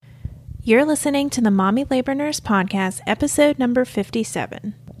You're listening to the Mommy Labor Nurse Podcast, episode number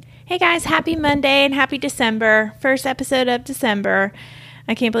 57. Hey guys, happy Monday and happy December. First episode of December.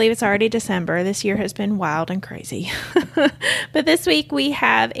 I can't believe it's already December. This year has been wild and crazy. But this week we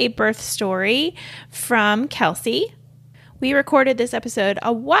have a birth story from Kelsey. We recorded this episode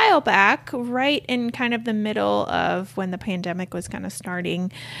a while back, right in kind of the middle of when the pandemic was kind of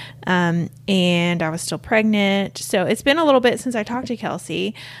starting, and I was still pregnant. So it's been a little bit since I talked to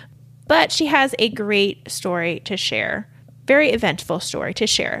Kelsey, but she has a great story to share. Very eventful story to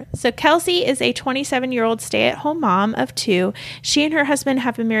share. So Kelsey is a 27-year-old stay-at-home mom of two. She and her husband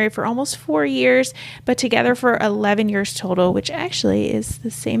have been married for almost 4 years, but together for 11 years total, which actually is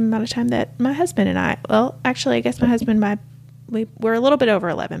the same amount of time that my husband and I, well, actually, I guess my husband and we're a little bit over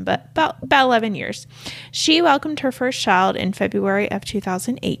 11, but about 11 years. She welcomed her first child in February of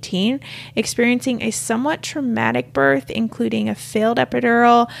 2018, experiencing a somewhat traumatic birth, including a failed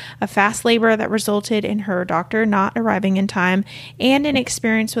epidural, a fast labor that resulted in her doctor not arriving in time, and an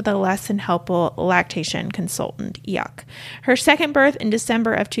experience with a less than helpful lactation consultant. Yuck. Her second birth in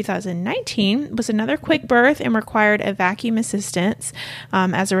December of 2019 was another quick birth and required a vacuum assistance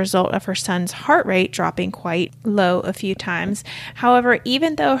as a result of her son's heart rate dropping quite low a few times. However,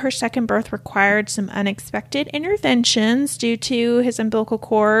 even though her second birth required some unexpected interventions due to his umbilical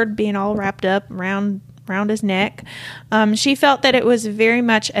cord being all wrapped up around his neck, she felt that it was very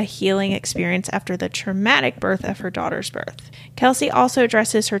much a healing experience after the traumatic birth of her daughter's birth. Kelsey also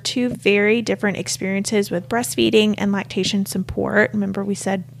addresses her two very different experiences with breastfeeding and lactation support. Remember, we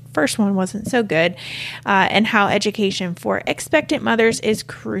said first one wasn't so good, and how education for expectant mothers is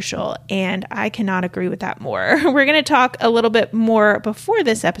crucial. And I cannot agree with that more. We're going to talk a little bit more before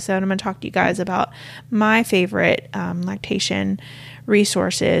this episode. I'm going to talk to you guys about my favorite lactation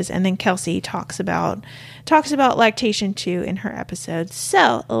resources. And then Kelsey talks about lactation too in her episode.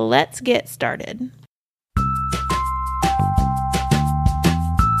 So let's get started.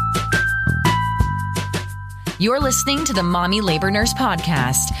 You're listening to the Mommy Labor Nurse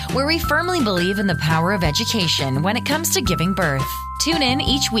Podcast, where we firmly believe in the power of education when it comes to giving birth. Tune in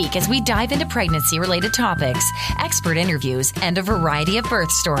each week as we dive into pregnancy-related topics, expert interviews, and a variety of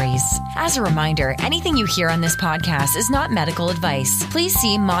birth stories. As a reminder, anything you hear on this podcast is not medical advice. Please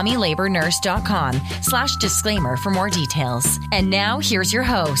see mommylabornurse.com/disclaimer for more details. And now, here's your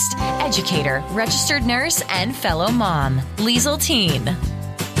host, educator, registered nurse, and fellow mom, Liesl Teen.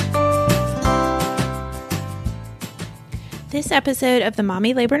 This episode of the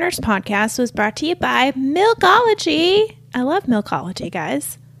Mommy Labor Nurse Podcast was brought to you by Milkology. I love Milkology,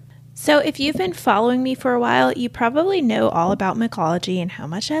 guys. So if you've been following me for a while, you probably know all about Milkology and how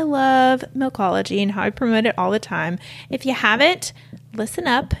much I love Milkology and how I promote it all the time. If you haven't, listen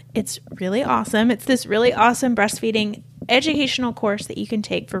up. It's really awesome. It's this really awesome breastfeeding educational course that you can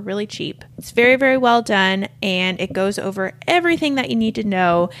take for really cheap. It's very, very well done, and it goes over everything that you need to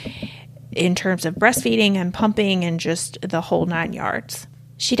know in terms of breastfeeding and pumping and just the whole 9 yards.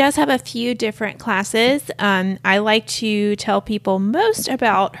 She does have a few different classes. I like to tell people most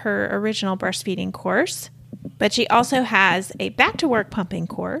about her original breastfeeding course, but she also has a back to work pumping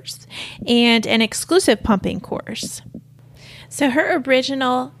course and an exclusive pumping course. So her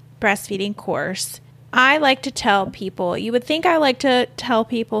original breastfeeding course, I like to tell people, you would think I like to tell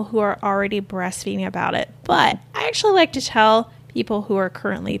people who are already breastfeeding about it, but I actually like to tell people who are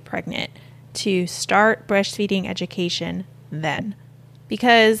currently pregnant to start breastfeeding education then.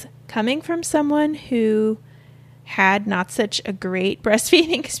 Because coming from someone who had not such a great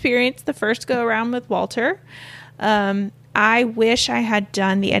breastfeeding experience the first go around with Walter, I wish I had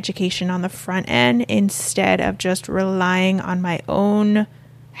done the education on the front end instead of just relying on my own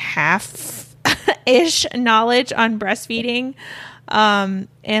half-ish knowledge on breastfeeding.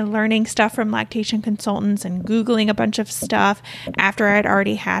 And learning stuff from lactation consultants and Googling a bunch of stuff after I'd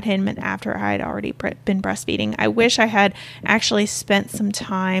already had him and after I'd already been breastfeeding. I wish I had actually spent some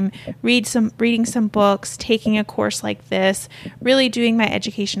time reading some books, taking a course like this, really doing my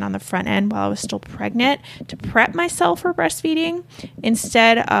education on the front end while I was still pregnant to prep myself for breastfeeding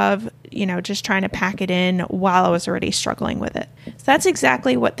instead of, just trying to pack it in while I was already struggling with it. So that's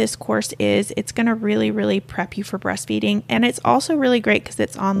exactly what this course is. It's going to really, really prep you for breastfeeding. And it's also really great because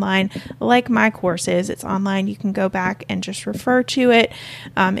it's online. Like my course is, it's online. You can go back and just refer to it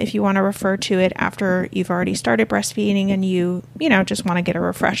if you want to refer to it after you've already started breastfeeding and you just want to get a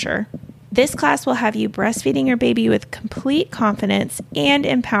refresher. This class will have you breastfeeding your baby with complete confidence and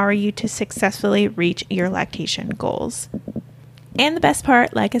empower you to successfully reach your lactation goals. And the best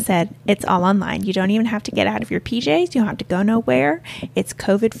part, like I said, it's all online. You don't even have to get out of your PJs. You don't have to go nowhere. It's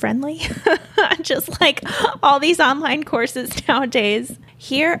COVID friendly, just like all these online courses nowadays.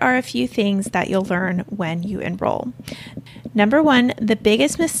 Here are a few things that you'll learn when you enroll. Number 1, the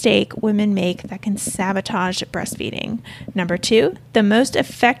biggest mistake women make that can sabotage breastfeeding. Number 2, the most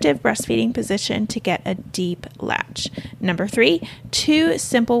effective breastfeeding position to get a deep latch. Number 3, 2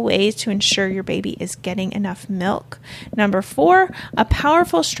 simple ways to ensure your baby is getting enough milk. Number 4, a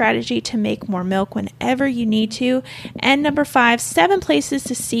powerful strategy to make more milk whenever you need to. And number 5, 7 places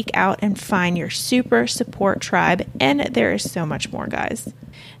to seek out and find your super support tribe. And there is so much more, guys.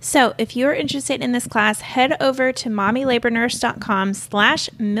 So if you're interested in this class, head over to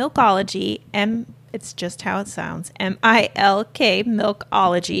mommylabornurse.com/milkology. It's just how it sounds. MILK,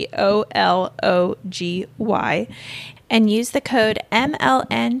 Milkology, OLOGY, and use the code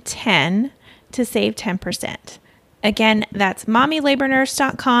MLN10 to save 10%. Again, that's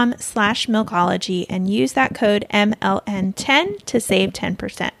mommylabornurse.com/milkology and use that code MLN10 to save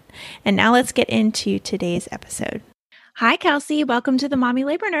 10%. And now let's get into today's episode. Hi, Kelsey. Welcome to the Mommy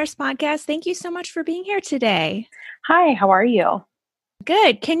Labor Nurse podcast. Thank you so much for being here today. Hi, how are you?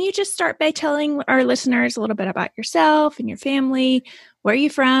 Good. Can you just start by telling our listeners a little bit about yourself and your family? Where are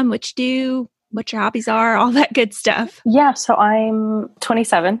you from? What you do? What your hobbies are? All that good stuff. Yeah, so I'm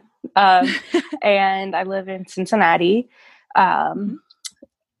 27 and I live in Cincinnati. You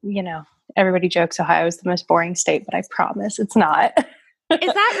know, everybody jokes Ohio is the most boring state, but I promise it's not.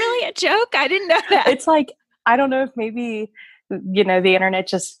 Is that really a joke? I didn't know that. It's like, I don't know if maybe, the internet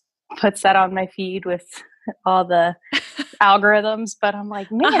just puts that on my feed with all the algorithms, but I'm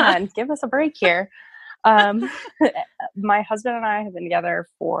like, man, give us a break here. My husband and I have been together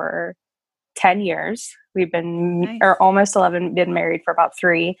for 10 years. We've been, or almost 11, been married for about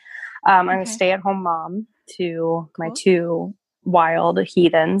 3. I'm a stay-at-home mom to my 2 wild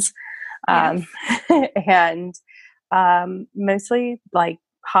heathens. And mostly like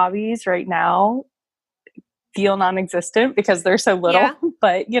hobbies right now feel non-existent because they're so little,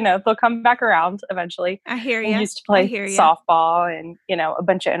 but they'll come back around eventually. I hear you. I used to play softball and, a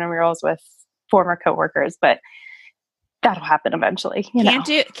bunch of intramurals with former coworkers, but that'll happen eventually. Can't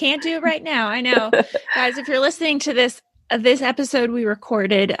do it right now. I know. Guys, if you're listening to this episode we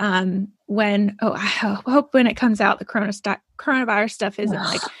recorded when I hope when it comes out the coronavirus stuff isn't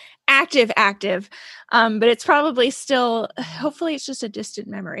like active, but it's probably still, hopefully it's just a distant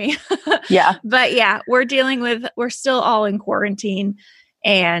memory. Yeah. But yeah, we're still all in quarantine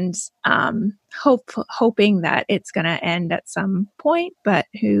and hoping that it's going to end at some point, but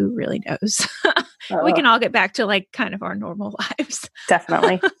who really knows? We can all get back to like kind of our normal lives.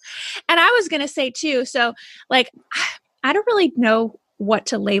 Definitely. And I was going to say too, so like, I don't really know what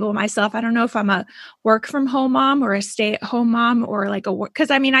to label myself. I don't know if I'm a work from home mom or a stay at home mom or like a work, because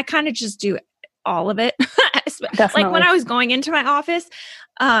I mean, I kind of just do all of it. Like when I was going into my office.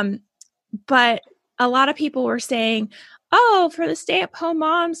 But a lot of people were saying, oh, for the stay at home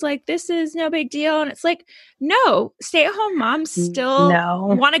moms, like this is no big deal. And it's like, no, stay at home moms still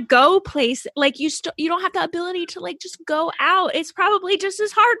want to go place. Like you don't have the ability to like just go out. It's probably just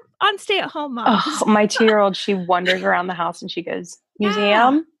as hard on stay at home moms. Oh, my 2-year-old, she wanders around the house and she goes,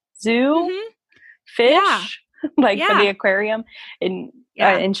 museum, zoo, fish, for the aquarium.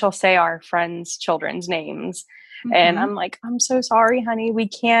 And she'll say our friends' children's names. And I'm like, I'm so sorry, honey. We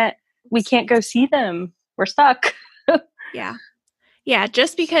can't go see them. We're stuck. Yeah. Yeah.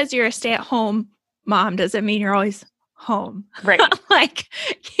 Just because you're a stay-at-home mom doesn't mean you're always home. Right. Like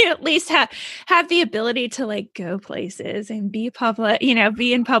you at least have the ability to like go places and be public,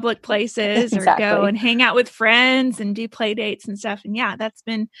 be in public places or go and hang out with friends and do play dates and stuff. And yeah, that's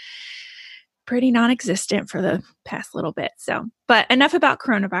been pretty non-existent for the past little bit. So, but enough about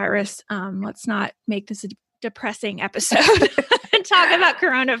coronavirus. Let's not make this a depressing episode and talk about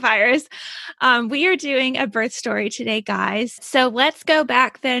coronavirus. We are doing a birth story today, guys. So let's go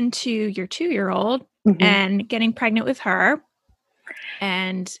back then to your 2-year-old and getting pregnant with her.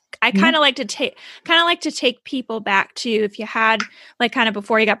 And I kind of like to take people back to if you had like kind of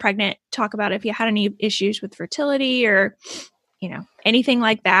before you got pregnant, talk about if you had any issues with fertility or anything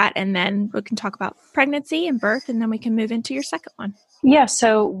like that. And then we can talk about pregnancy and birth, and then we can move into your second one. Yeah.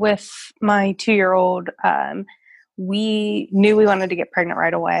 So with my 2-year-old, we knew we wanted to get pregnant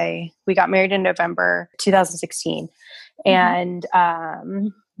right away. We got married in November 2016. And,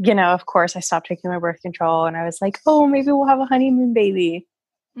 of course I stopped taking my birth control and I was like, oh, maybe we'll have a honeymoon baby.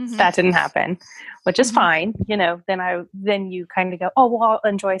 That didn't happen, which is fine. Then you kind of go, oh, well, I'll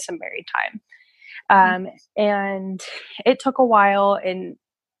enjoy some married time. And it took a while, and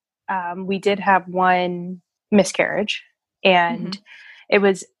we did have one miscarriage, and it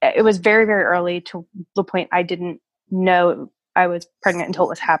was very, very early to the point I didn't know I was pregnant until it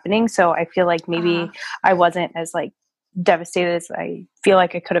was happening. So I feel like maybe I wasn't as like devastated as I feel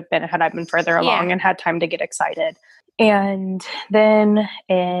like I could have been had I been further along and had time to get excited. And then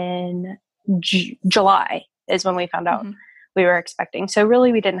in July is when we found out we were expecting. So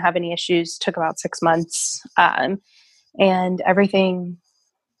really we didn't have any issues. Took about 6 months. And everything,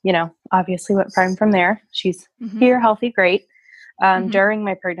 obviously went fine from there. She's here, healthy, great. During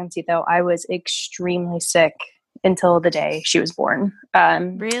my pregnancy though, I was extremely sick until the day she was born.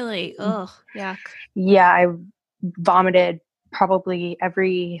 Really? Oh, yuck. Yeah. I vomited probably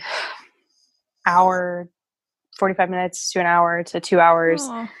every hour, 45 minutes to an hour to 2 hours,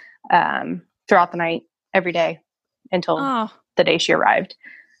 throughout the night, every day until the day she arrived.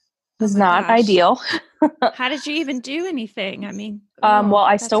 It was not ideal. How did you even do anything? I mean, well,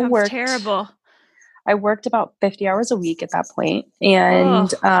 I still worked. Terrible. I worked about 50 hours a week at that point,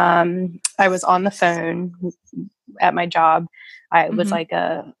 and I was on the phone at my job. I was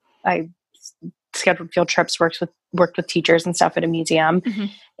I scheduled field trips, worked with teachers and stuff at a museum,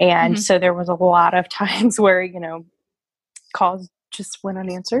 and so there was a lot of times where calls just went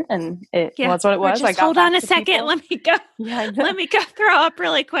unanswered, and it was what it was. Just hold on a second. People. Let me go. Let me go throw up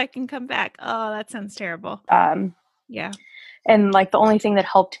really quick and come back. Oh, that sounds terrible. Yeah. And like the only thing that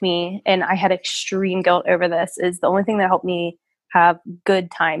helped me, and I had extreme guilt over this, is the only thing that helped me have good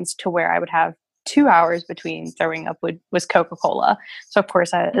times to where I would have 2 hours between throwing up was Coca-Cola. So of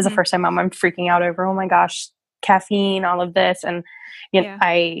course, as a first time mom, I'm freaking out over, oh my gosh, caffeine, all of this. And,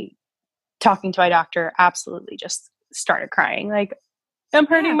 I, talking to my doctor, absolutely just started crying. Like, I'm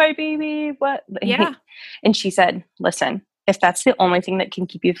hurting my baby. What? Yeah. And she said, listen, if that's the only thing that can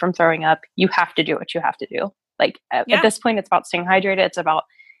keep you from throwing up, you have to do what you have to do. Like at this point, it's about staying hydrated. It's about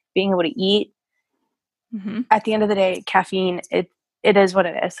being able to eat. At the end of the day, caffeine, it is what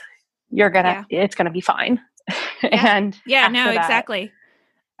it is. It's going to be fine. And exactly.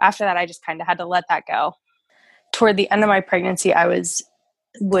 After that, I just kind of had to let that go. Toward the end of my pregnancy, I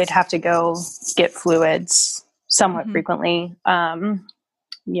would have to go get fluids somewhat frequently.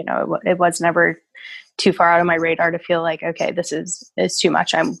 It was never too far out of my radar to feel like, okay, this is too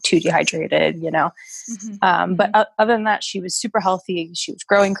much. I'm too dehydrated, But other than that, she was super healthy. She was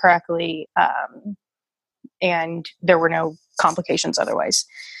growing correctly. And there were no complications otherwise.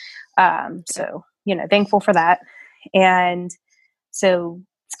 So, thankful for that. And so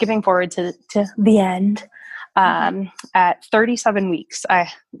skipping forward to the end, at 37 weeks,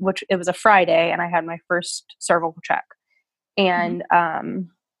 which it was a Friday, and I had my first cervical check, and,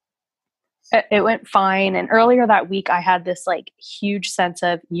 it went fine. And earlier that week, I had this like huge sense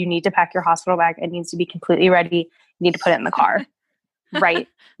of, you need to pack your hospital bag. It needs to be completely ready. You need to put it in the car right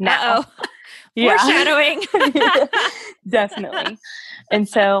now. Foreshadowing. Definitely. And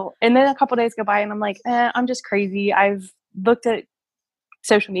then a couple days go by and I'm like, I'm just crazy. I've looked at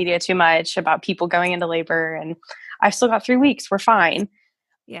social media too much about people going into labor, and I've still got 3 weeks. We're fine.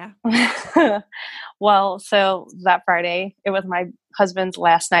 Yeah. Well, so that Friday, it was my husband's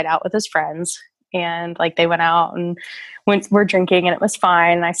last night out with his friends, and like they went out and were drinking, and it was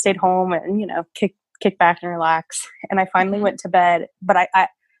fine. And I stayed home and, kick back and relax. And I finally went to bed, but I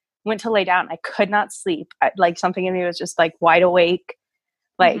went to lay down. I could not sleep. Like something in me was just like wide awake.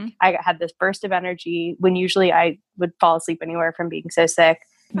 Like I had this burst of energy when usually I would fall asleep anywhere from being so sick.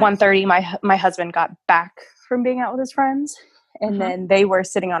 1:30, my husband got back from being out with his friends. And then they were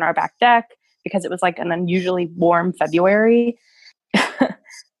sitting on our back deck because it was like an unusually warm February.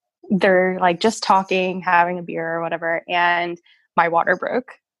 They're like just talking, having a beer or whatever. And my water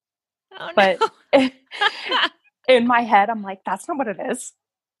broke. Oh, no. But in my head, I'm like, that's not what it is.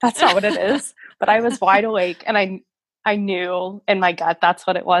 That's not what it is. But I was wide awake, and I knew in my gut that's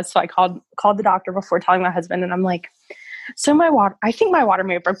what it was. So I called the doctor before telling my husband, and I'm like, so I think my water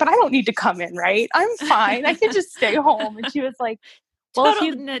may have broke, but I don't need to come in, right? I'm fine. I can just stay home. And she was like, well,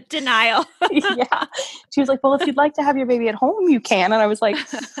 denial. Yeah. She was like, well, if you'd like to have your baby at home, you can. And I was like,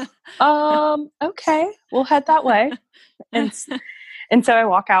 okay, we'll head that way. And so I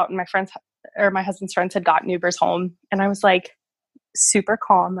walk out, and my husband's friends had gotten Ubers home. And I was like, super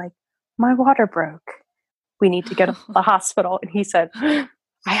calm, like, my water broke. We need to go to the hospital. And he said, I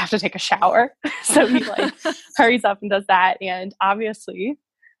have to take a shower. So he like hurries up and does that. And obviously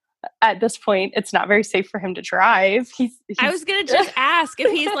at this point, it's not very safe for him to drive. I was going to just ask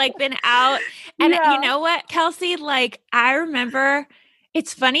if he's like been out. And you know what, Kelsey, like I remember,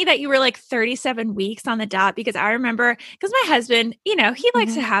 it's funny that you were like 37 weeks on the dot, because I remember, because my husband, he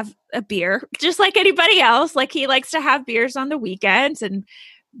likes to have a beer just like anybody else. Like he likes to have beers on the weekends, and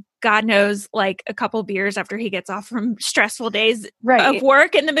God knows, like a couple beers after he gets off from stressful days of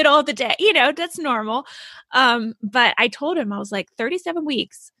work in the middle of the day, that's normal. But I told him, I was like, 37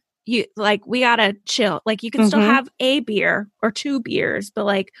 weeks, we gotta chill. Like, you can still have a beer or 2 beers, but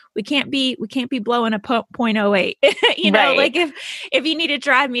like, we can't be blowing a .08, you know, like if you need to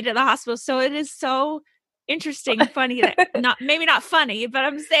drive me to the hospital. So it is so interesting and funny that maybe not funny, but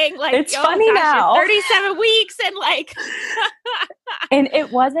I'm saying like, it's funny now. 37 weeks and like, and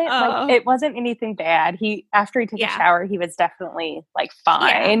it wasn't anything bad. After he took a shower, he was definitely like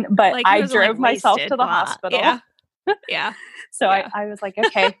fine, but like, I drove myself to the hospital. Yeah. So I was like,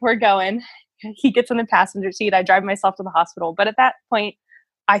 okay, we're going. He gets in the passenger seat. I drive myself to the hospital. But at that point,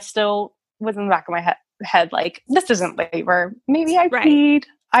 I still was in the back of my head like, this isn't labor. Maybe I peed.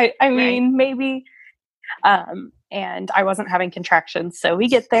 I mean, maybe. And I wasn't having contractions. So we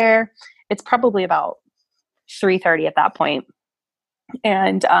get there. It's probably about 3:30 at that point.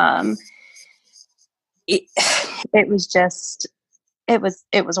 And it was just, it was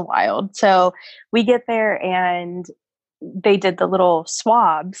wild. So we get there and they did the little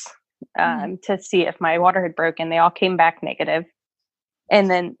swabs to see if my water had broken. They all came back negative. And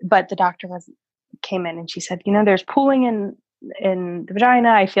then, but the doctor came in and she said, you know, there's pooling in the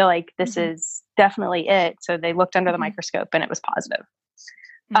vagina. I feel like this is definitely it. So they looked under the microscope and it was positive.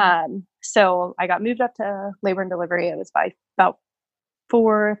 So I got moved up to labor and delivery. It was by about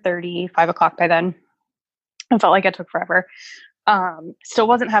 4:30, 5 o'clock by then. It felt like it took forever. Still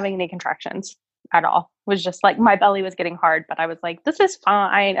wasn't having any contractions at all. It was just like my belly was getting hard, but I was like, this is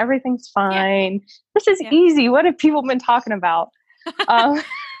fine. Everything's fine. This is easy. What have people been talking about? And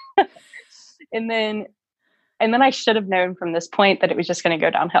then I should have known from this point that it was just going to go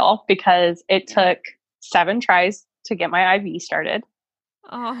downhill because it took 7 tries to get my IV started.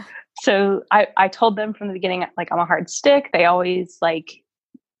 Oh. So I told them from the beginning, like, I'm a hard stick. They always they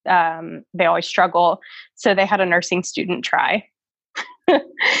always struggle. So they had a nursing student try. What?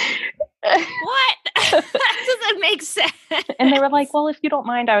 That doesn't make sense. And they were like, well, if you don't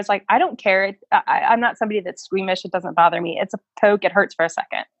mind. I was like, I don't care. I'm not somebody that's squeamish. It doesn't bother me. It's a poke. It hurts for a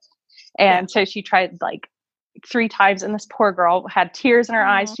second. And so she tried like 3 times, and this poor girl had tears in her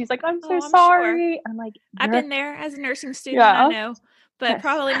eyes. She's like, I'm sorry. Sure. I'm like, I've been there as a nursing student. I know, but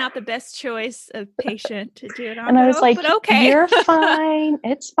probably not the best choice of patient to do it on. And I was like, but okay. You're fine.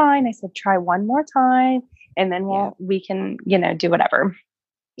 It's fine. I said, try one more time and then we can, do whatever.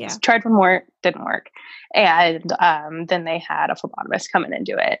 Yeah. So tried one more, didn't work. And then they had a phlebotomist come in and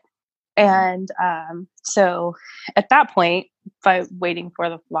do it. And so at that point, by waiting for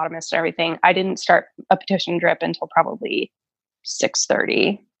the phlebotomist and everything, I didn't start a petition drip until probably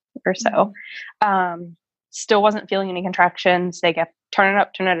 6:30 or so. Still wasn't feeling any contractions. They kept turning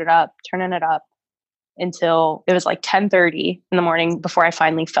it up until it was like 10:30 in the morning before I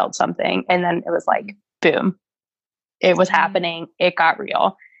finally felt something. And then it was like, boom, it was happening. It got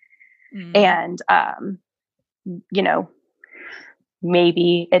real. And,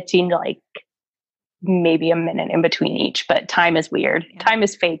 maybe it seemed like maybe a minute in between each, but time is weird. Yeah. Time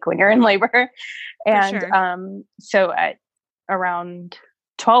is fake when you're in labor. And so at around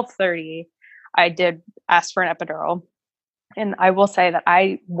 12:30, I did ask for an epidural. And I will say that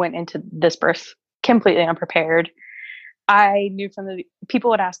I went into this birth completely unprepared. I knew from the people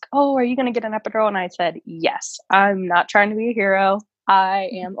would ask, oh, are you going to get an epidural? And I said, yes. I'm not trying to be a hero.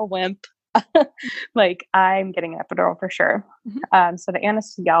 I am a wimp. Like, I'm getting an epidural for sure. So the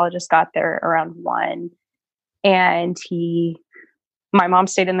anesthesiologist got there around 1, and my mom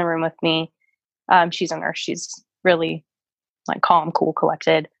stayed in the room with me. She's a nurse. She's really like calm, cool,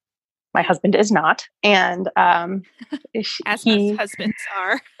 collected. My husband is not. And as most husbands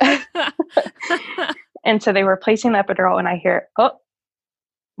are. And so they were placing the epidural, and I hear, oh,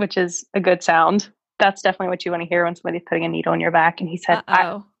 which is a good sound. That's definitely what you want to hear when somebody's putting a needle in your back. And he said,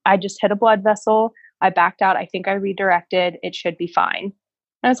 I just hit a blood vessel. I backed out. I think I redirected. It should be fine. And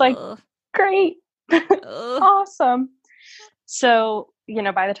I was like, great. Awesome. So,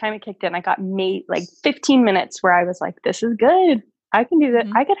 by the time it kicked in, I got like 15 minutes where I was like, this is good. I can do that.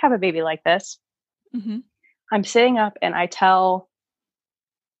 I could have a baby like this. I'm sitting up and I tell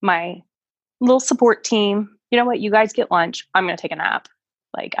my little support team, you know what, you guys get lunch. I'm going to take a nap.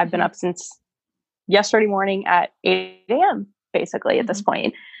 Like, I've been up since yesterday morning at 8 a.m. basically at this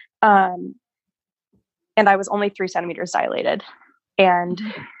point. And I was only 3 centimeters dilated. And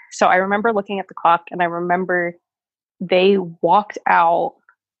so I remember looking at the clock, and I remember they walked out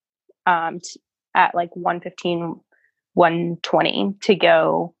at like 1:15, 1:20 to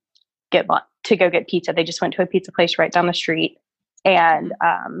go get pizza. They just went to a pizza place right down the street. And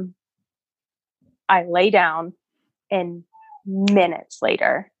I lay down, and minutes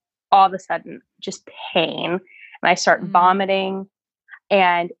later, all of a sudden, just pain. And I start vomiting,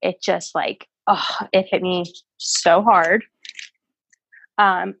 and it just like, it hit me so hard.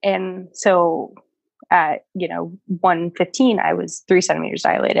 And so at, 1:15, I was 3 centimeters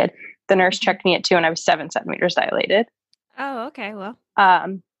dilated. The nurse checked me at 2 and I was 7 centimeters dilated. Oh, okay. Well,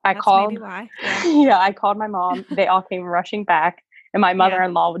 I that's called, maybe why. Yeah. yeah, I called my mom. They all came rushing back. And my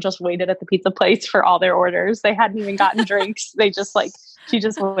mother-in-law just waited at the pizza place for all their orders. They hadn't even gotten drinks. She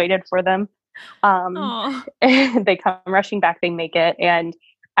just waited for them. They come rushing back. They make it. And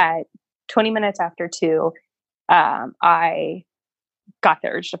at 20 minutes after 2, I got the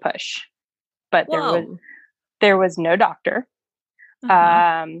urge to push, but there was no doctor.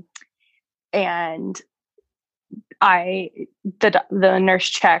 And the nurse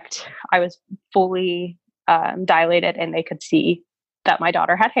checked. I was fully dilated, and they could see that my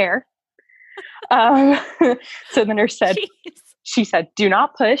daughter had hair. So the nurse said, she said, "Do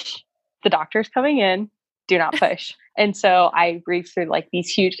not push. The doctor's coming in. Do not push." And so I breathed through like these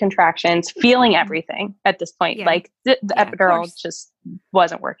huge contractions, feeling everything at this point. Yeah. Like the epidural just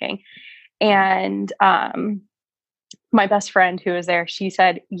wasn't working. And my best friend who was there, she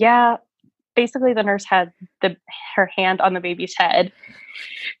said, yeah, basically the nurse had her hand on the baby's head,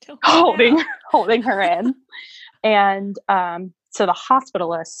 holding her in. And so the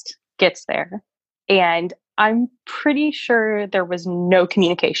hospitalist gets there, and I'm pretty sure there was no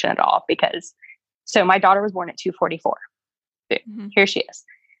communication at all, because so my daughter was born at 2:44. Here she is.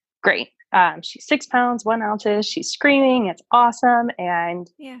 Great. She's 6 pounds, 1 ounce. She's screaming. It's awesome. And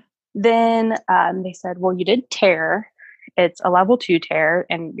then they said, well, you did tear. It's a level 2 tear,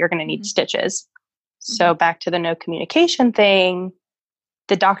 and you're going to need stitches. So back to the no communication thing.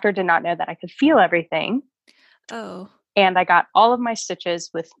 The doctor did not know that I could feel everything. Oh. And I got all of my stitches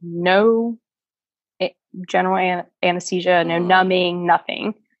with no general anesthesia, no numbing,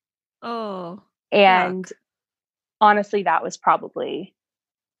 nothing. Oh. And honestly, that was probably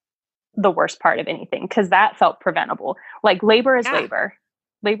the worst part of anything, because that felt preventable. Like labor is labor.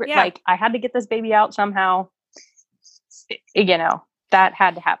 Like I had to get this baby out somehow. That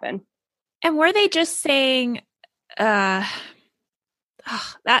had to happen. And were they just saying, that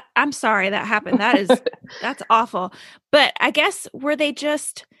I'm sorry that happened. That's awful. But I guess were they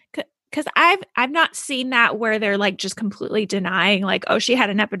just, because I've not seen that where they're like just completely denying, like, oh, she had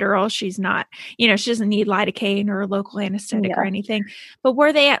an epidural, she's not, she doesn't need lidocaine or a local anesthetic or anything. But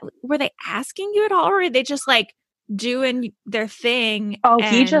were they asking you at all, or were they just like doing their thing? Oh,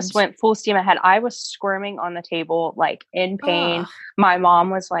 he just went full steam ahead. I was squirming on the table, like in pain. My mom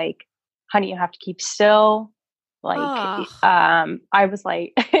was like, honey, you have to keep still. Like, I was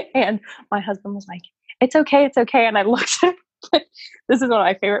like, and my husband was like, it's okay. It's okay. And I looked at him. This is one of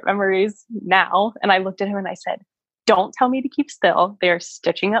my favorite memories now. And I looked at him and I said, don't tell me to keep still. They're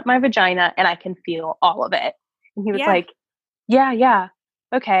stitching up my vagina and I can feel all of it. And he was like, yeah.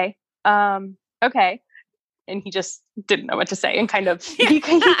 Okay. Okay. And he just didn't know what to say and kind of, he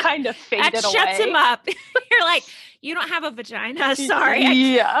kind of faded that away. Shuts him up. You're like, you don't have a vagina. Sorry.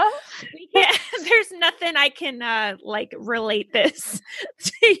 There's nothing I can relate this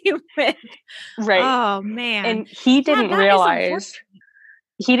to you with. Right. Oh man. And he didn't realize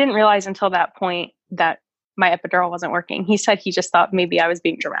until that point that my epidural wasn't working. He said he just thought maybe I was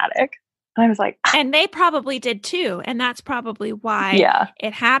being dramatic. And I was like, and they probably did too. And that's probably why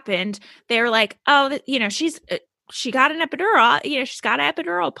it happened. They were like, oh, she got an epidural, she's got an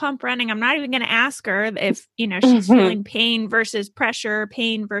epidural pump running. I'm not even going to ask her if, she's feeling pain versus pressure,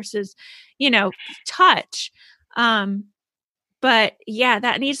 pain versus, touch. But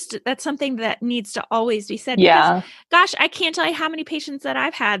that's something that needs to always be said. Because, gosh, I can't tell you how many patients that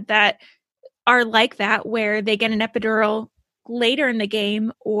I've had that are like that, where they get an epidural later in the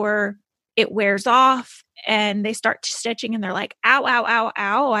game, or it wears off and they start stitching and they're like, ow, ow, ow,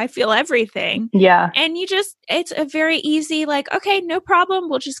 ow, I feel everything. Yeah. And it's a very easy, like, okay, no problem.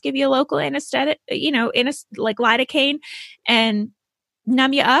 We'll just give you a local anesthetic, like lidocaine, and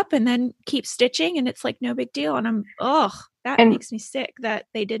numb you up and then keep stitching. And it's like, no big deal. And that makes me sick that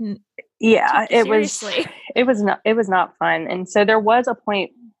they didn't. Yeah, it was not fun. And so there was a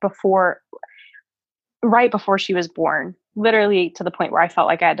point right before she was born, literally to the point where I felt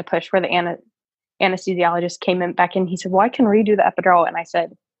like I had to push, where the anesthesiologist came back in. He said, well, I can redo the epidural. And I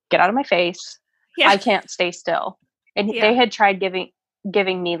said, get out of my face. Yeah. I can't stay still. And they had tried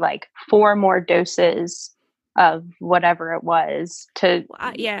giving me like 4 more doses of whatever it was to.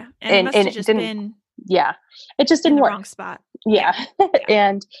 And it must have just been. Yeah. It just didn't in the work. Wrong spot. Yeah.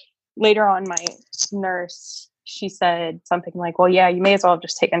 And later on, my nurse, she said something like, well, yeah, you may as well have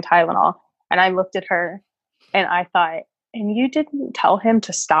just taken Tylenol. And I looked at her and I thought, and you didn't tell him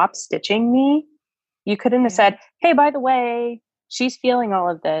to stop stitching me? You couldn't have said, hey, by the way, she's feeling all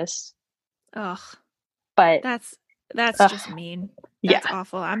of this. Ugh. But that's just mean. That's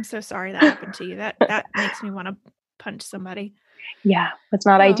awful. I'm so sorry that happened to you. That makes me want to punch somebody. Yeah, it's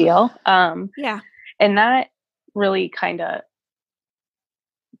not ideal. Yeah. And that really kind of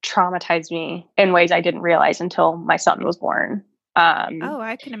traumatized me in ways I didn't realize until my son was born.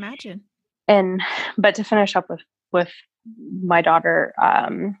 I can imagine. But to finish up with my daughter,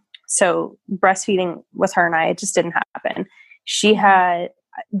 so breastfeeding with her and I, it just didn't happen. She had,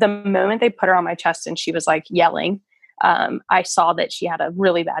 the moment they put her on my chest and she was like yelling, I saw that she had a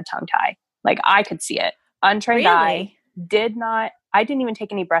really bad tongue tie. Like I could see it. Untrained eye. I didn't even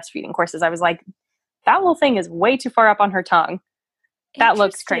take any breastfeeding courses. I was like, that little thing is way too far up on her tongue. That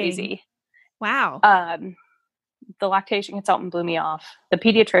looks crazy. Wow. The lactation consultant blew me off. The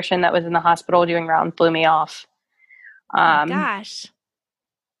pediatrician that was in the hospital doing rounds blew me off. My gosh.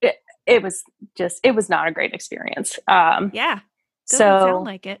 It was not a great experience. Yeah. Doesn't sound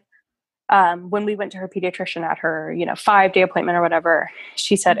like it. When we went to her pediatrician at her, 5-day appointment or whatever,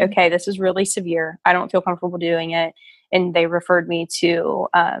 she said, okay, this is really severe. I don't feel comfortable doing it. And they referred me to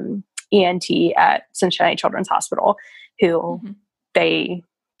ENT at Cincinnati Children's Hospital, who they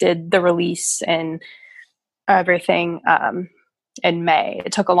did the release and everything in May.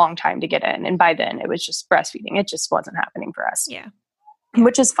 It took a long time to get in. And by then it was just breastfeeding. It just wasn't happening for us. Yeah.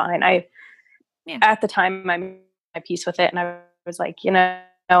 Which is fine. At the time I made my peace with it and I was like,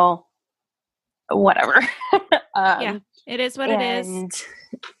 whatever. It is what it is.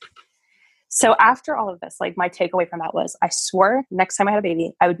 So after all of this, like my takeaway from that was I swore next time I had a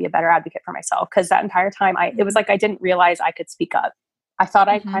baby, I would be a better advocate for myself. Cause that entire time it was like, I didn't realize I could speak up. I thought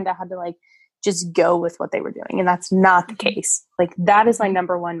I kind of had to like, just go with what they were doing. And that's not the case. Like that is my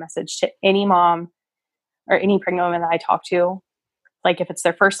number one message to any mom or any pregnant woman that I talk to. Like if it's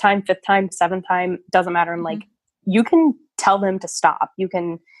their first time, 5th time, 7th time, doesn't matter. I'm like, you can tell them to stop. You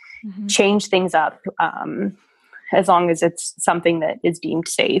can change things up as long as it's something that is deemed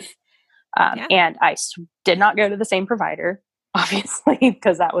safe. And I did not go to the same provider, obviously,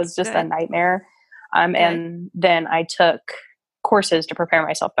 because that was just a nightmare. And then I took courses to prepare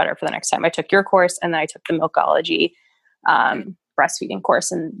myself better for the next time. I took your course and then I took the Milkology breastfeeding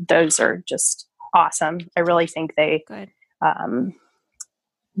course. And those are just awesome. I really think the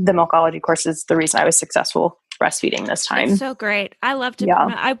Milkology course is the reason I was successful breastfeeding this time. It's so great. I love to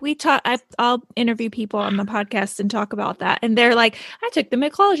I'll interview people on the podcast and talk about that. And they're like, I took the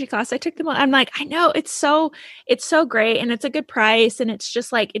Milkology class. I'm like, I know it's so great. And it's a good price. And it's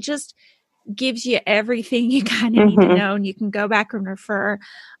just like, it just gives you everything you kind of need to know and you can go back and refer.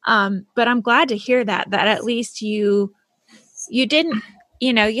 But I'm glad to hear that at least you didn't,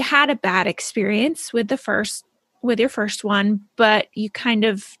 you had a bad experience with your first one, but you kind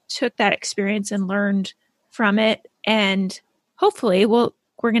of took that experience and learned from it. And hopefully we're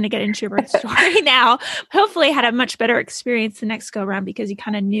going to get into your birth story now. Hopefully had a much better experience the next go around because you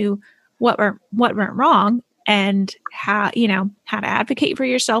kind of knew what went wrong and how to advocate for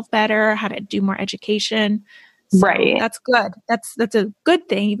yourself better, how to do more education. So right. That's good. That's a good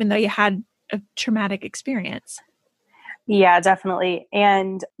thing, even though you had a traumatic experience. Yeah, definitely.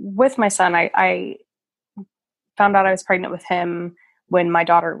 And with my son, I found out I was pregnant with him when my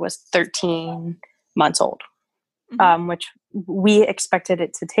daughter was 13 months old, which we expected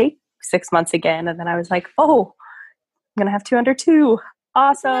it to take 6 months again. And then I was like, oh, I'm going to have 2 under 2.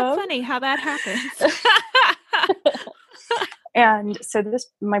 Awesome. Isn't that funny how that happens? And so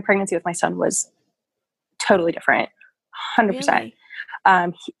my pregnancy with my son was totally different. 100%. Really?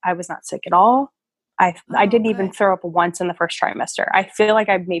 I was not sick at all. I didn't even throw up once in the first trimester. I feel like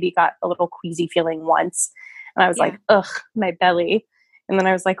I maybe got a little queasy feeling once. And I was like, ugh, my belly. And then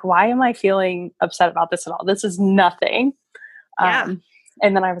I was like, why am I feeling upset about this at all? This is nothing. And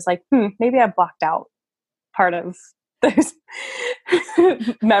then I was like, maybe I blocked out part of those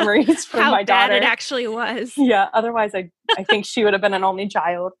memories from my daughter. How bad it actually was. Yeah. Otherwise, I think she would have been an only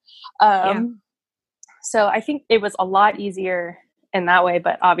child. So I think it was a lot easier in that way,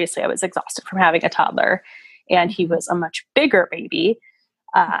 but obviously I was exhausted from having a toddler and he was a much bigger baby.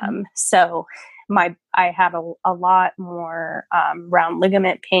 So I had a lot more round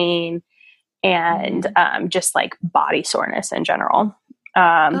ligament pain and just like body soreness in general.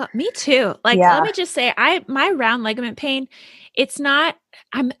 Me too. Like, let me just say, my round ligament pain, it's not,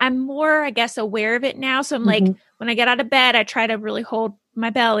 I'm more, I guess, aware of it now. So I'm like, when I get out of bed, I try to really hold my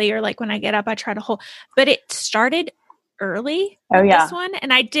belly, or like when I get up, I try to hold, but it started early with this one.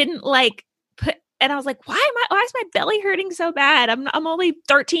 And I didn't and I was like, why is my belly hurting so bad? I'm only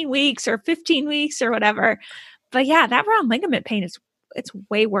 13 weeks or 15 weeks or whatever. But yeah, that round ligament pain it's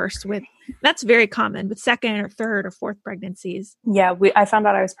way worse that's very common with second or third or fourth pregnancies. Yeah. I found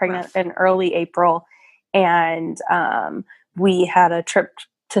out I was pregnant in early April and we had a trip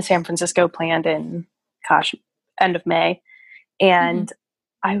to San Francisco planned in, end of May. And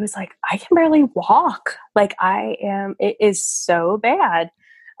I was like, I can barely walk. Like it is so bad.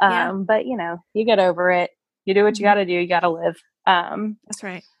 But you get over it. You do what you got to do. You got to live. That's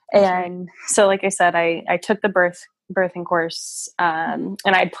right. So, like I said, I took the birthing course, and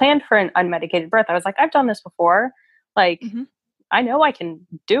I had planned for an unmedicated birth. I was like, I've done this before. Like, I know I can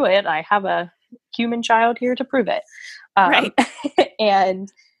do it. I have a human child here to prove it. Right.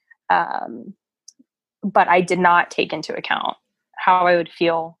 But I did not take into account how I would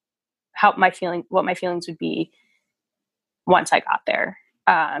feel, what my feelings would be once I got there.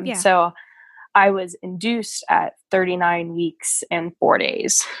 So I was induced at 39 weeks and 4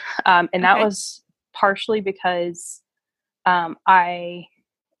 days. And that was partially because I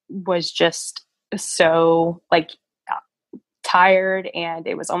was just so tired, and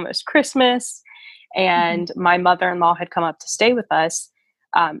it was almost Christmas, and my mother-in-law had come up to stay with us.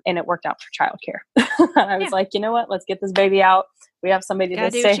 And it worked out for childcare. I was like, you know what? Let's get this baby out. We have somebody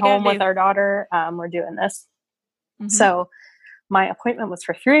to stay home with our daughter. We're doing this. So my appointment was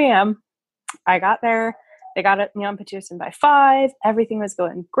for 3 a.m. I got there. They got me on Pitocin by 5. Everything was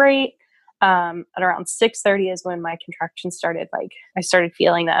going great. At around 6:30 is when my contractions started. I started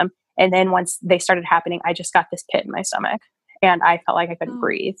feeling them. And then once they started happening, I just got this pit in my stomach, and I felt like I couldn't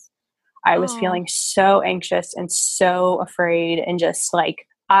breathe. I was feeling so anxious and so afraid, and just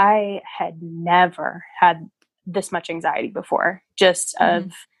I had never had this much anxiety before, just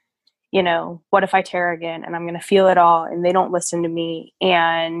of, what if I tear again and I'm going to feel it all and they don't listen to me.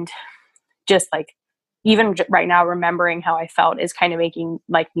 And just even right now, remembering how I felt is kind of making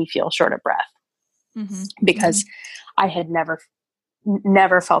me feel short of breath, because I had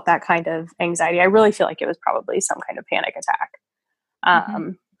never felt that kind of anxiety. I really feel like it was probably some kind of panic attack.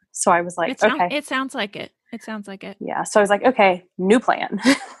 So I was like, okay. It sounds like it. It sounds like it. Yeah. So I was like, okay, new plan.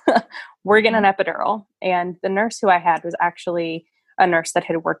 We're getting an epidural. And the nurse who I had was actually a nurse that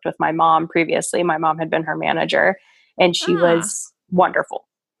had worked with my mom previously. My mom had been her manager, and she was wonderful.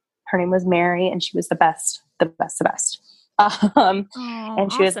 Her name was Mary, and she was the best.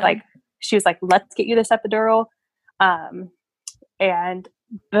 And she was like, let's get you this epidural. And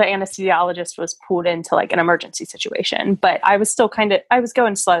the anesthesiologist was pulled into an emergency situation, but I was still I was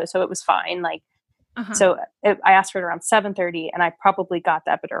going slow. So it was fine. So I asked for it around 7:30, and I probably got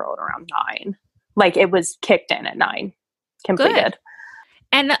the epidural at around 9. It was kicked in at 9, completed. Good.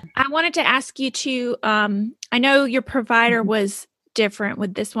 And I wanted to ask you too, I know your provider was different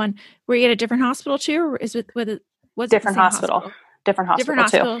with this one. Were you at a different hospital too, or was different hospital? Different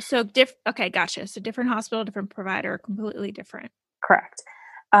hospital too. So okay, gotcha. So different hospital, different provider, completely different. Correct.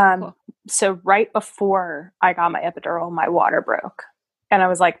 Cool. So right before I got my epidural, my water broke, and I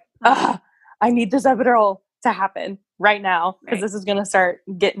was like, I need this epidural to happen right now, because this is going to start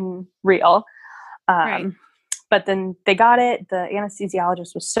getting real. But then they got it. The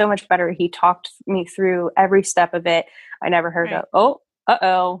anesthesiologist was so much better. He talked me through every step of it. I never heard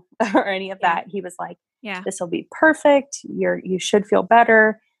or any of that. He was like, this will be perfect. You should feel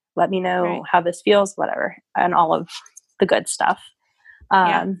better. Let me know how this feels, whatever, and all of the good stuff.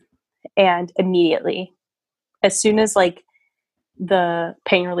 And immediately, as soon as the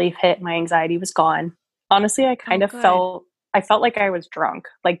pain relief hit, my anxiety was gone. Honestly, I kind of felt like I was drunk.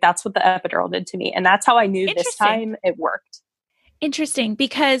 That's what the epidural did to me. And that's how I knew this time it worked. Interesting,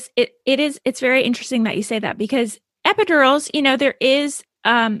 because it's very interesting that you say that, because epidurals, there is,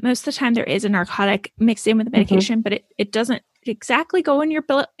 most of the time there is a narcotic mixed in with the medication, but it doesn't exactly go in your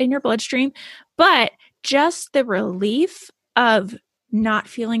bloodstream, but just the relief of not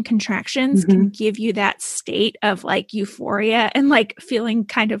feeling contractions can give you that state of euphoria and feeling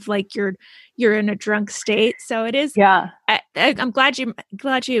kind of like you're in a drunk state. So it is. Yeah. I'm glad you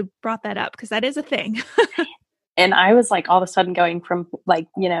brought that up, because that is a thing. And I was all of a sudden going from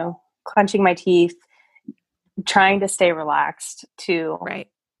clenching my teeth, trying to stay relaxed, to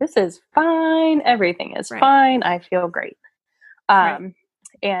this is fine. Everything is fine. I feel great.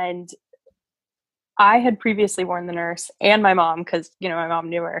 And I had previously warned the nurse and my mom, because, my mom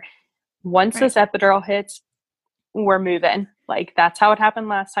knew her. Once this epidural hits, we're moving. That's how it happened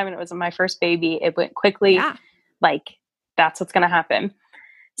last time. And it was my first baby. It went quickly. Yeah. That's what's going to happen.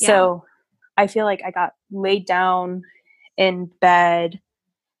 Yeah. So I feel like I got laid down in bed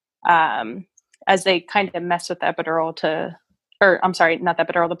as they kind of messed with the epidural the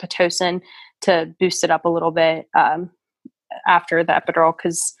Pitocin, to boost it up a little bit after the epidural,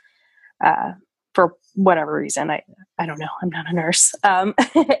 because for whatever reason, I don't know. I'm not a nurse.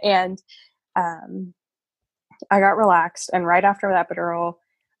 And I got relaxed. And right after the epidural,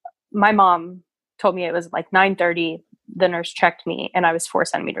 my mom told me it was 9:30. the nurse checked me and I was 4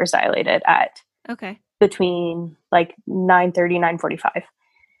 centimeters dilated at between like 9:30, 9:45.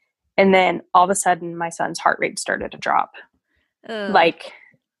 And then all of a sudden my son's heart rate started to drop. Like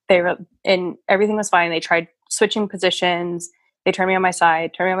and everything was fine. They tried switching positions. They turned me on my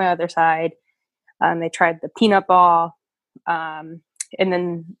side, turned me on my other side. They tried the peanut ball. And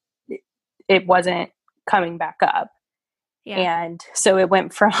then it wasn't coming back up. Yeah. And so it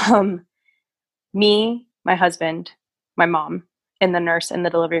went from me, my husband, my mom, and the nurse in the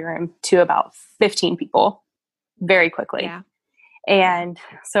delivery room to about 15 people very quickly. Yeah. And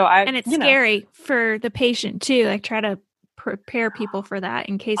so and it's scary for the patient too. Like try to prepare people for that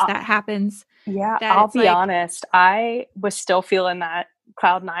in case that happens. Yeah. I'll be honest. I was still feeling that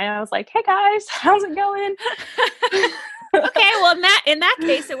cloud nine. I was like, hey guys, how's it going? Okay. Well, in that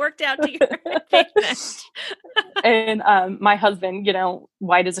case, it worked out to your advantage. And my husband,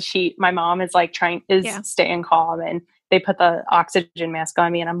 white as a sheet. My mom is like staying calm, and they put the oxygen mask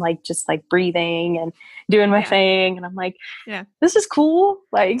on me, and I'm like just like breathing and doing my thing, and I'm like, this is cool.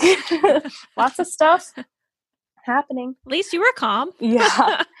 Like lots of stuff happening. At least you were calm.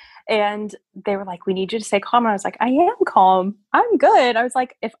 Yeah. And they were like, we need you to stay calm. And I was like, I am calm. I'm good. I was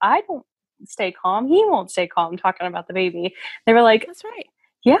like, if I don't stay calm, he won't stay calm, talking about the baby. They were like, that's right.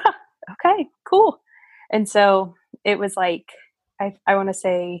 Yeah. Okay, cool. And so it was like, I want to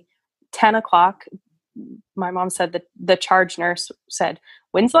say 10 o'clock. My mom said that the charge nurse said,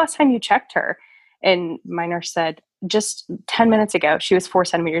 when's the last time you checked her? And my nurse said, just 10 minutes ago. She was 4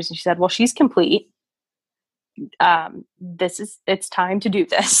 centimeters. And she said, well, she's complete. It's time to do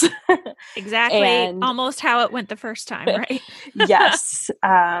this. Exactly. And almost how it went the first time, right? Yes.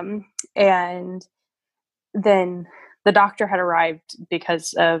 And then the doctor had arrived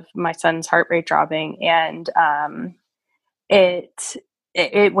because of my son's heart rate dropping, and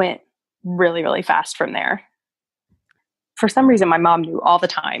it went really, really fast from there. For some reason, my mom knew all the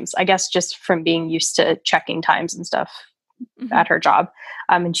times, I guess just from being used to checking times and stuff at her job.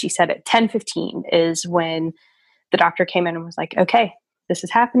 And she said at 10:15 is when the doctor came in and was like, okay, this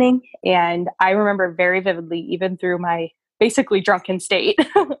is happening. And I remember very vividly, even through my basically drunken state,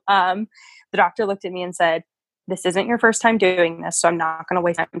 the doctor looked at me and said, this isn't your first time doing this, so I'm not going to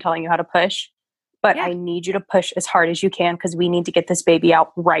waste time telling you how to push, but I need you to push as hard as you can because we need to get this baby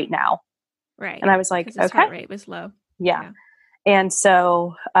out right now. Right. And I was like, okay. His heart rate was low. Yeah. And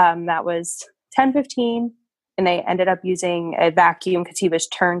so that was 10:15, and they ended up using a vacuum because he was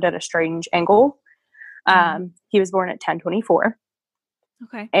turned at a strange angle. He was born at 10:24.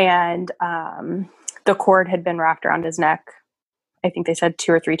 Okay. And the cord had been wrapped around his neck, I think they said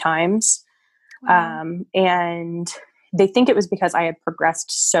 2 or 3 times. Wow. And they think it was because I had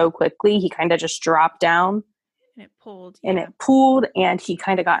progressed so quickly. He kind of just dropped down. And it pulled. And it pulled, and he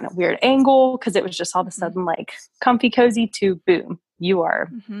kind of got in a weird angle because it was just all of a sudden like comfy cozy to boom. You are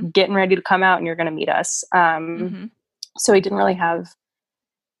getting ready to come out and you're going to meet us. So he didn't really have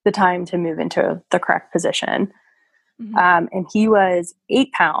the time to move into the correct position. And he was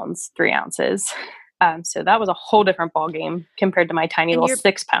 8 pounds, 3 ounces. So that was a whole different ball game compared to my tiny little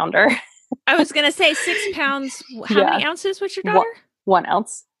 6-pounder. I was going to say 6 pounds. How many ounces was your daughter? 1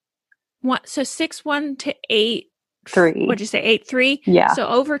 ounce. So 6'1" to 8'3". What'd you say? 8'3"? Yeah. So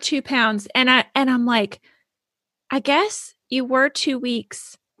over 2 pounds. And I'm like, I guess you were 2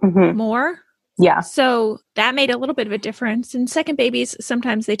 weeks more. Yeah. So that made a little bit of a difference. And second babies,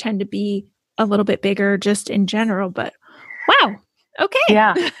 sometimes they tend to be a little bit bigger just in general, but wow. Okay.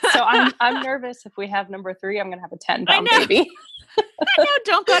 Yeah. So I'm nervous if we have number 3, I'm going to have a 10-pound baby. I know.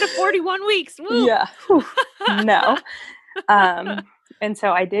 Don't go to 41 weeks. Woo. Yeah. No. And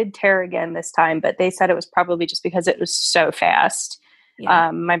so I did tear again this time, but they said it was probably just because it was so fast.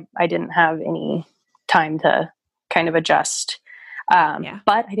 Yeah. I didn't have any time to kind of adjust.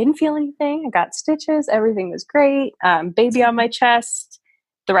 But I didn't feel anything. I got stitches. Everything was great. Baby on my chest.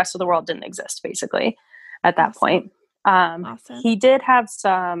 The rest of the world didn't exist basically at that point. Awesome. He did have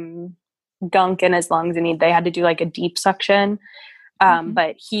some gunk in his lungs, and they had to do like a deep suction.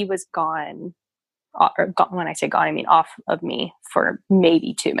 But he was gone. When I say gone, I mean off of me for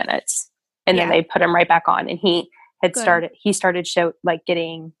maybe 2 minutes, and then they put him right back on. And he had started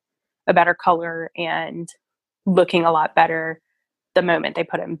getting a better color and looking a lot better the moment they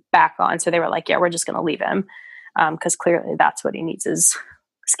put him back on. So they were like, yeah, we're just going to leave him. Cause clearly that's what he needs is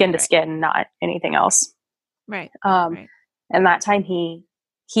skin to skin, not anything else. Right. And that time he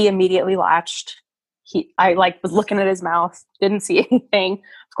immediately latched. I was looking at his mouth, didn't see anything.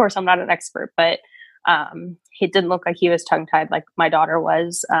 Of course I'm not an expert, but it didn't look like he was tongue tied like my daughter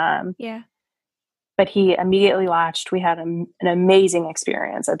was. But he immediately latched. We had an amazing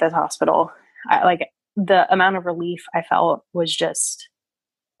experience at this hospital. the amount of relief I felt was just,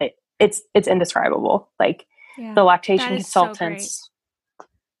 it's indescribable. Like the lactation consultants,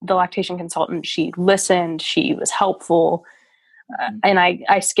 the lactation consultant, she listened, she was helpful. And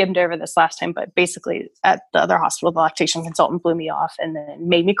I skimmed over this last time, but basically at the other hospital, the lactation consultant blew me off and then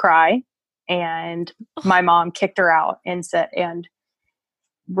made me cry. And my mom kicked her out and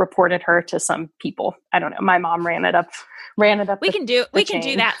reported her to some people. I don't know. My mom ran it up. We can do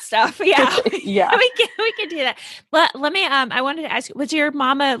that stuff. Yeah. Yeah. we can do that. But let me, I wanted to ask you, was your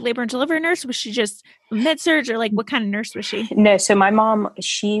mom a labor and delivery nurse? Was she just med-surg, or like what kind of nurse was she? No. So my mom,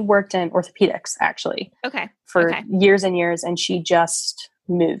 she worked in orthopedics actually. Okay. For years and years. And she just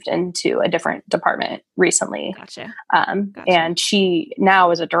moved into a different department recently. Gotcha. And she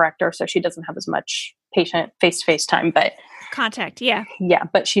now is a director, so she doesn't have as much patient face-to-face time, but contact. Yeah. Yeah.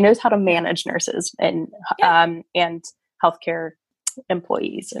 But she knows how to manage nurses and healthcare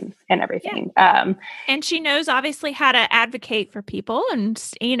employees and everything. Yeah. And she knows obviously how to advocate for people and,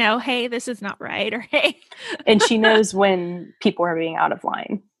 hey, this is not right, or hey. And she knows when people are being out of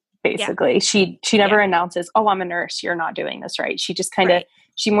line, basically. Yeah. She never announces, oh, I'm a nurse, you're not doing this right. She just kind of,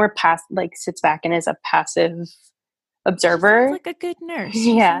 she more sits back and is a passive observer. Sounds like a good nurse.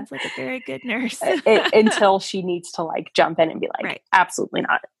 Yeah. Sounds like a very good nurse. Until she needs to like jump in and be like, absolutely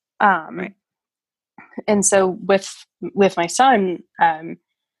not. Right. And so with my son, the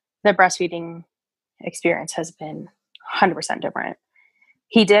breastfeeding experience has been 100% different.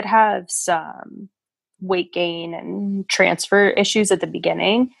 He did have some weight gain and transfer issues at the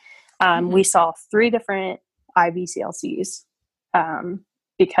beginning. We saw 3 different IBCLCs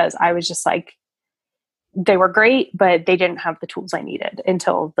because I was just like, they were great, but they didn't have the tools I needed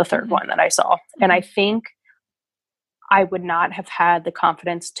until the 3rd one that I saw. And I think I would not have had the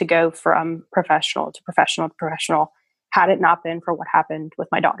confidence to go from professional to professional had it not been for what happened with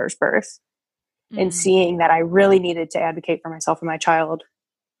my daughter's birth and seeing that I really needed to advocate for myself and my child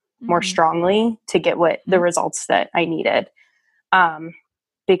more strongly to get the results that I needed.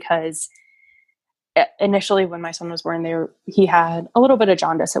 Because initially when my son was born, he had a little bit of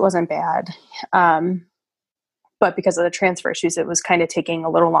jaundice. It wasn't bad. But because of the transfer issues, it was kind of taking a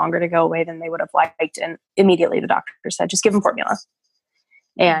little longer to go away than they would have liked. And immediately the doctor said, just give him formula.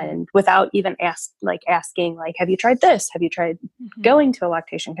 And without even asking, have you tried this? Have you tried going to a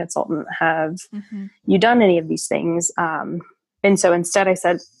lactation consultant? Have you done any of these things? And so instead I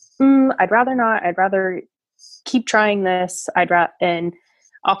said, I'd rather not. I'd rather keep trying this. And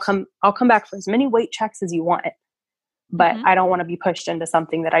I'll come back for as many weight checks as you want, but I don't want to be pushed into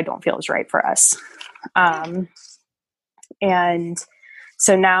something that I don't feel is right for us. And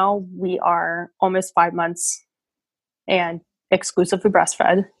so now we are almost 5 months and exclusively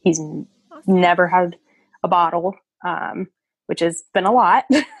breastfed. He's never had a bottle, which has been a lot.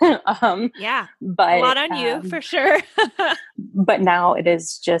 But a lot on you for sure. But now it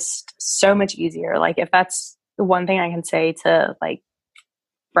is just so much easier. Like if that's the one thing I can say to like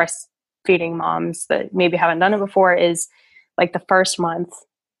breastfeeding moms that maybe haven't done it before is like the first month,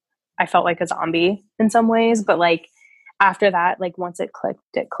 I felt like a zombie in some ways, but like after that, like once it clicked,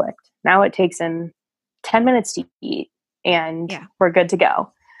 it clicked. Now it takes in 10 minutes to eat and we're good to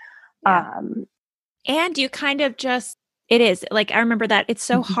go. Yeah. And you kind of it is like, I remember that it's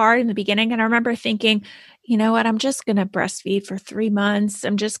so hard in the beginning. And I remember thinking, you know what, I'm just going to breastfeed for 3 months.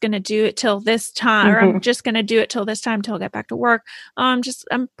 I'm just going to do it till this time, or I'm just going to do it till this time, till I get back to work. I'll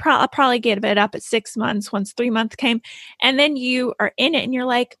probably give it up at 6 months once 3 months came. And then you are in it and you're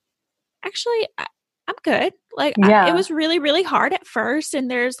like, actually, I'm good. Like it was really, really hard at first. And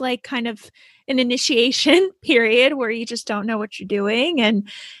there's like kind of an initiation period where you just don't know what you're doing. And,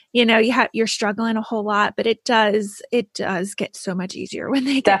 you're struggling a whole lot, but it does get so much easier when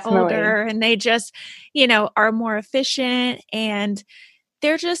they get older and they just, are more efficient and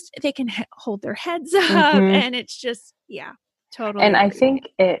they can hold their heads up and it's just, totally. And I think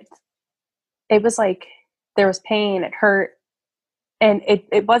it was like, there was pain, it hurt. And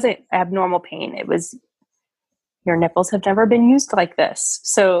it wasn't abnormal pain. It was, your nipples have never been used like this.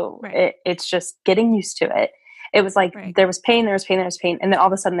 So it's just getting used to it. It was like, there was pain. And then all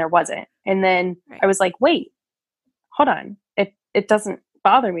of a sudden there wasn't. And then I was like, wait, hold on. It doesn't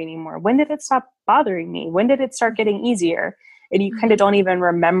bother me anymore. When did it stop bothering me? When did it start getting easier? And you kind of don't even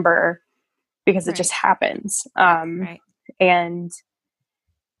remember because it just happens. And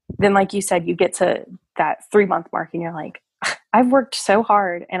then, like you said, you get to that 3 month mark and you're like, I've worked so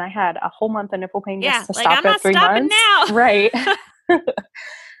hard and I had a whole month of nipple pain just to stop at 3 months. Now. Right.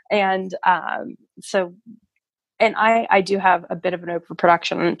 And and I do have a bit of an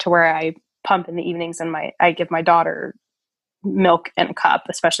overproduction to where I pump in the evenings and I give my daughter milk in a cup,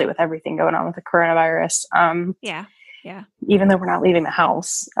 especially with everything going on with the coronavirus. Yeah. Even though we're not leaving the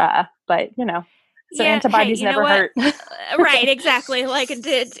house, but some antibodies never hurt. Right. Exactly. Like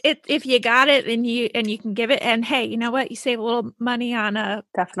if you got it and you can give it, and hey, you know what? You save a little money on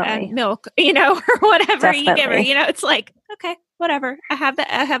definitely milk, or whatever definitely. you give her, it's like, okay, whatever. I have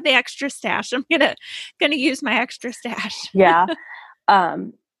the extra stash. I'm going to use my extra stash. Yeah.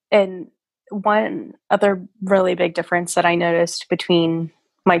 And one other really big difference that I noticed between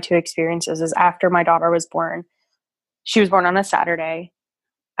my two experiences is after my daughter was born, she was born on a Saturday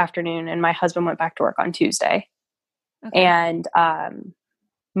afternoon and my husband went back to work on Tuesday. Okay. And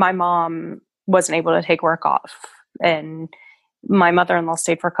my mom wasn't able to take work off, and my mother-in-law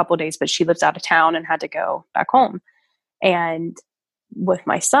stayed for a couple of days, but she lives out of town and had to go back home. And with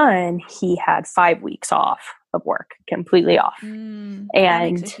my son, he had 5 weeks off of work, completely off. And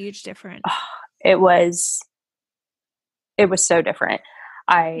that makes a huge difference. It was so different.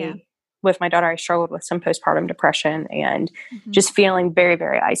 With my daughter, I struggled with some postpartum depression and just feeling very,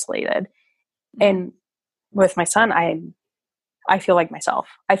 very isolated. And with my son, I feel like myself.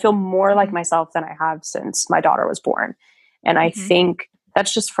 I feel more like myself than I have since my daughter was born. And I think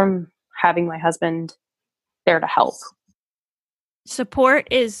that's just from having my husband there to help. Support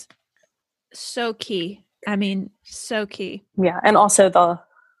is so key. I mean, so key. Yeah. And also the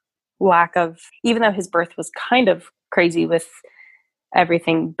lack of, even though his birth was kind of crazy with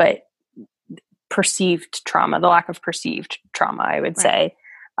everything, but the lack of perceived trauma, I would say.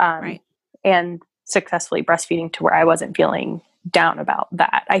 And successfully breastfeeding to where I wasn't feeling down about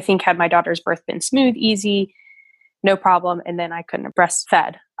that. I think had my daughter's birth been smooth, easy, no problem, and then I couldn't have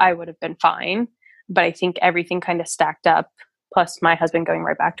breastfed, I would have been fine. But I think everything kind of stacked up, plus my husband going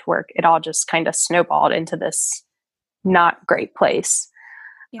right back to work, it all just kind of snowballed into this not great place.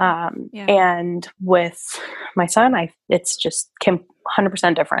 And with my son, it's just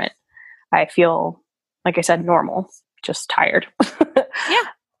 100% different. I feel, like I said, normal, just tired. Yeah,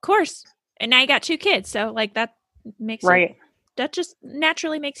 of course. And now you got 2 kids. So like that makes that just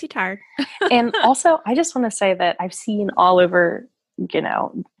naturally makes you tired. And also, I just want to say that I've seen all over,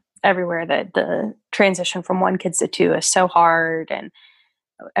 everywhere that the transition from 1 kid to 2 is so hard and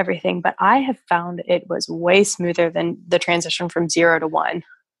everything. But I have found it was way smoother than the transition from 0 to 1.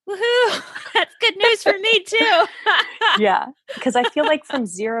 Woohoo! That's good news for me too. Yeah. Because I feel like from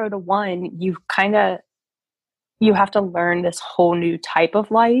 0 to 1, you have to learn this whole new type of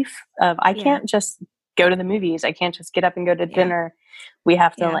life of, I can't just go to the movies. I can't just get up and go to dinner. We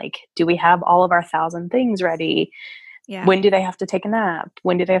have to do we have all of our 1,000 things ready? Yeah. When do they have to take a nap?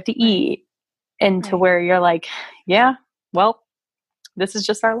 When do they have to eat? And to where you're like, yeah, well, this is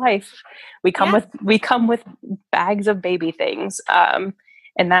just our life. We come with bags of baby things.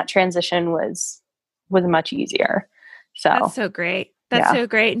 And that transition was much easier. So that's so great. That's so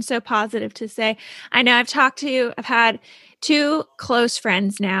great and so positive to say. I know I've had 2 close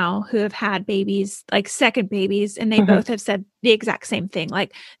friends now who have had babies, like second babies, and they both have said the exact same thing.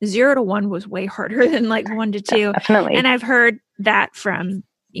 Like 0 to 1 was way harder than like 1 to 2. Definitely. And I've heard that from,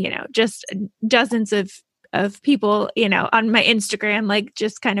 just dozens of people, on my Instagram, like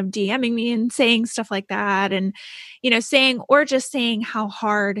just kind of DMing me and saying stuff like that. And, saying how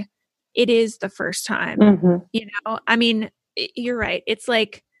hard it is the first time, I mean, you're right. It's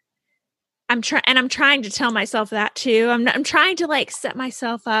like, I'm trying to tell myself that too. I'm trying to like set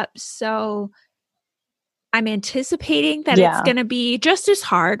myself up. So I'm anticipating that it's going to be just as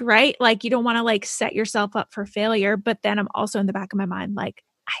hard, right? Like you don't want to like set yourself up for failure, but then I'm also in the back of my mind, like,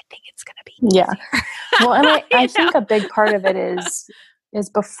 I think it's going to be easier. Well, and I think a big part of it is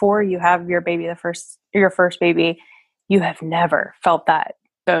before you have your baby, your first baby, you have never felt that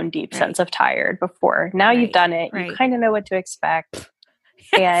bone deep sense of tired before. Now you've done it. You kind of know what to expect.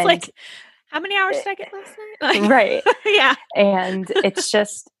 And like, how many hours did I get last night? Like, right. Yeah. And it's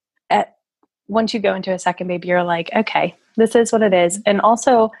just once you go into a second baby, you're like, okay, this is what it is. And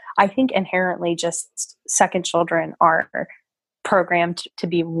also I think inherently just second children are programmed to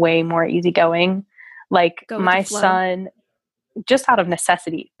be way more easygoing. Like my son, just out of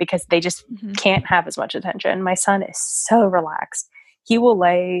necessity, because they just can't have as much attention. My son is so relaxed. He will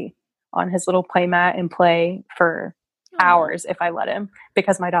lay on his little play mat and play for hours if I let him,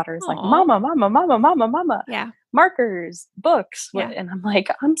 because my daughter is like, mama, mama, mama, mama, mama. Yeah. Markers, books. Yeah. And I'm like,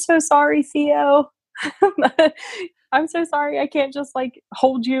 I'm so sorry, Theo. I'm so sorry. I can't just like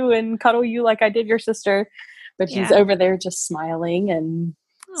hold you and cuddle you like I did your sister. But he's over there just smiling and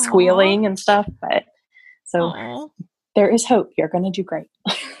squealing and stuff. But so there is hope. You're going to do great.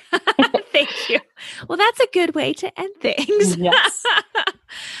 Thank you. Well, that's a good way to end things. Yes.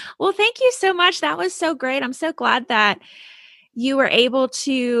 Well, thank you so much. That was so great. I'm so glad that, you were able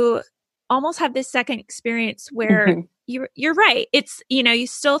to almost have this second experience where you're right. It's, you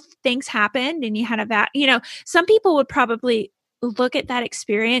still, things happened and you had some people would probably look at that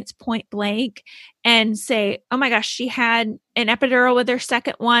experience point blank and say, oh my gosh, she had an epidural with her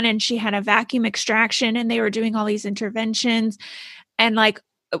second one and she had a vacuum extraction and they were doing all these interventions. And like,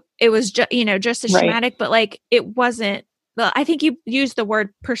 it was just as traumatic, but like, it wasn't, well, I think you used the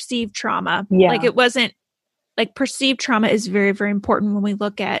word perceived trauma. Yeah. Like it wasn't, like perceived trauma is very, very important when we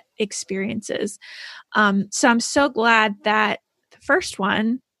look at experiences. So I'm so glad that the first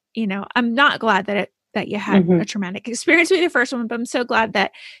one, I'm not glad that you had a traumatic experience with your first one, but I'm so glad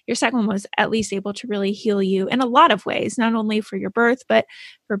that your second one was at least able to really heal you in a lot of ways, not only for your birth, but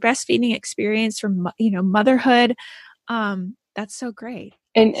for breastfeeding experience, for, motherhood. That's so great.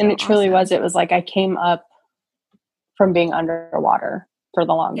 And it truly was. It was like I came up from being underwater for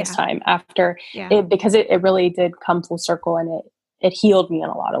the longest time after it, because it really did come full circle, and it healed me in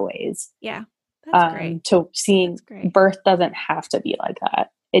a lot of ways. Yeah. That's great. To seeing birth doesn't have to be like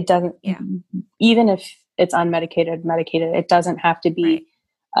that. It doesn't, even if it's unmedicated, medicated, it doesn't have to be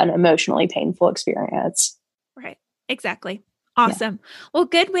an emotionally painful experience. Right. Exactly. Awesome. Yeah. Well,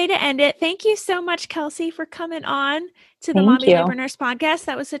 good way to end it. Thank you so much, Kelsey, for coming on to the Mommy Labor Nurse podcast.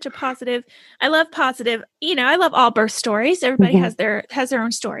 That was such a positive. I love positive. I love all birth stories. Everybody has their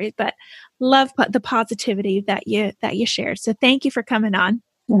own stories, but love the positivity that you shared. So thank you for coming on.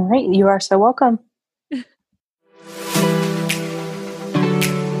 All right. You are so welcome.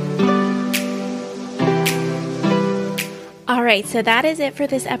 All right, so that is it for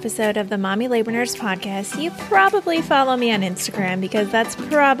this episode of the Mommy Labor Nurse podcast. You probably follow me on Instagram because that's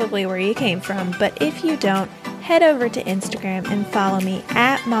probably where you came from. But if you don't, head over to Instagram and follow me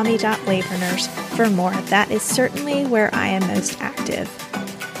at mommy.labornurse for more. That is certainly where I am most active.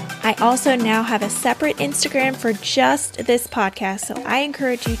 I also now have a separate Instagram for just this podcast, so I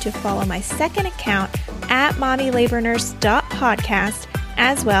encourage you to follow my second account at mommylabornurse.podcast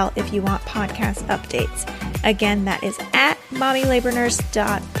as well if you want podcast updates. Again, that is at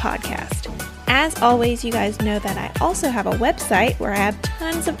mommylabornurse.podcast. As always, you guys know that I also have a website where I have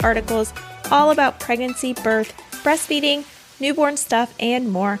tons of articles all about pregnancy, birth, breastfeeding, newborn stuff,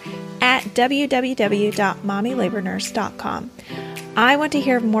 and more at www.mommylabornurse.com. I want to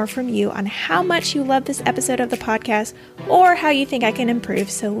hear more from you on how much you love this episode of the podcast or how you think I can improve.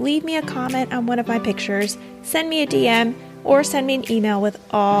 So leave me a comment on one of my pictures, send me a DM, or send me an email with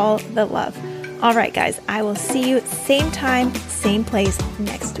all the love. All right, guys, I will see you same time, same place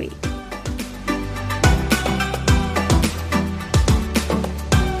next week.